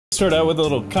start out with a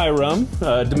little Cayrum,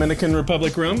 Dominican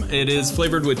Republic rum. It is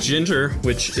flavored with ginger,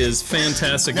 which is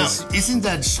fantastic. Now, isn't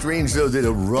that strange though that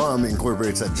a rum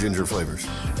incorporates that ginger flavors?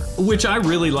 Which I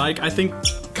really like. I think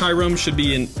Cayrum should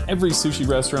be in every sushi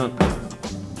restaurant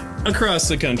across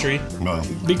the country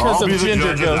because of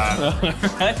ginger.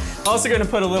 Right. Also going to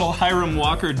put a little Hiram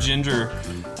Walker ginger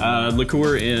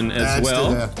liqueur in as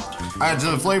well. Adds to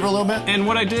the flavor a little bit. And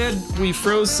what I did, we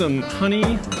froze some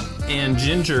honey and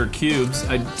ginger cubes.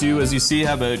 I do, as you see,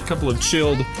 have a couple of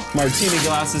chilled martini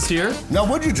glasses here. Now,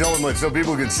 what'd you chill them with so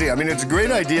people could see? I mean, it's a great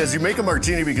idea as you make a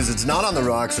martini because it's not on the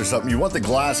rocks or something. You want the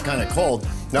glass kind of cold.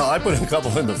 Now, I put a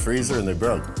couple in the freezer and they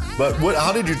broke. But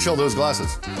how did you chill those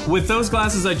glasses? With those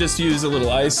glasses, I just use a little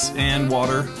ice and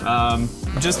water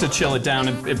just to chill it down.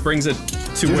 It brings it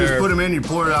to where... You just put them in, you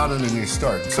pour it out, and then you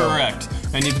start. Correct.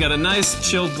 And you've got a nice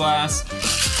chilled glass.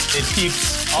 It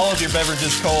keeps all of your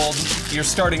beverages cold. You're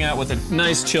starting out with a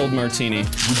nice chilled martini. Would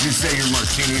you say your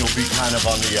martini will be kind of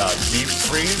on the deep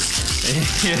freeze?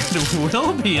 It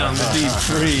will be on the deep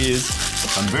freeze.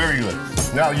 I'm very good.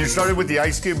 Now, you started with the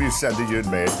ice cube you said that you had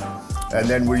made. And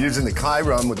then we're using the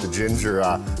Cayrum with the ginger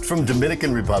from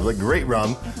Dominican Republic. Great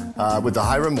rum with the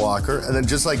Hiram Walker. And then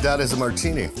just like that is a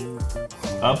martini.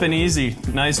 Up and easy.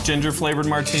 Nice ginger flavored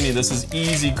martini. This is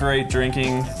easy, great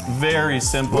drinking. Very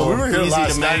simple. Well, we were here easy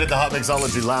last to night make. at the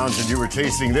Hotmixology Lounge and you were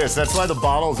tasting this. That's why the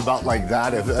bottle's about like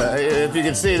that, if you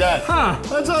can see that. Huh.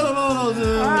 That's how the bottle's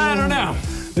I don't know.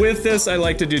 With this, I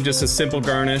like to do just a simple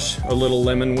garnish, a little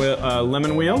lemon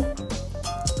wheel.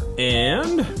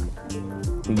 And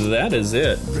that is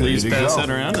it. Please pass that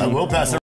around. I will pass it.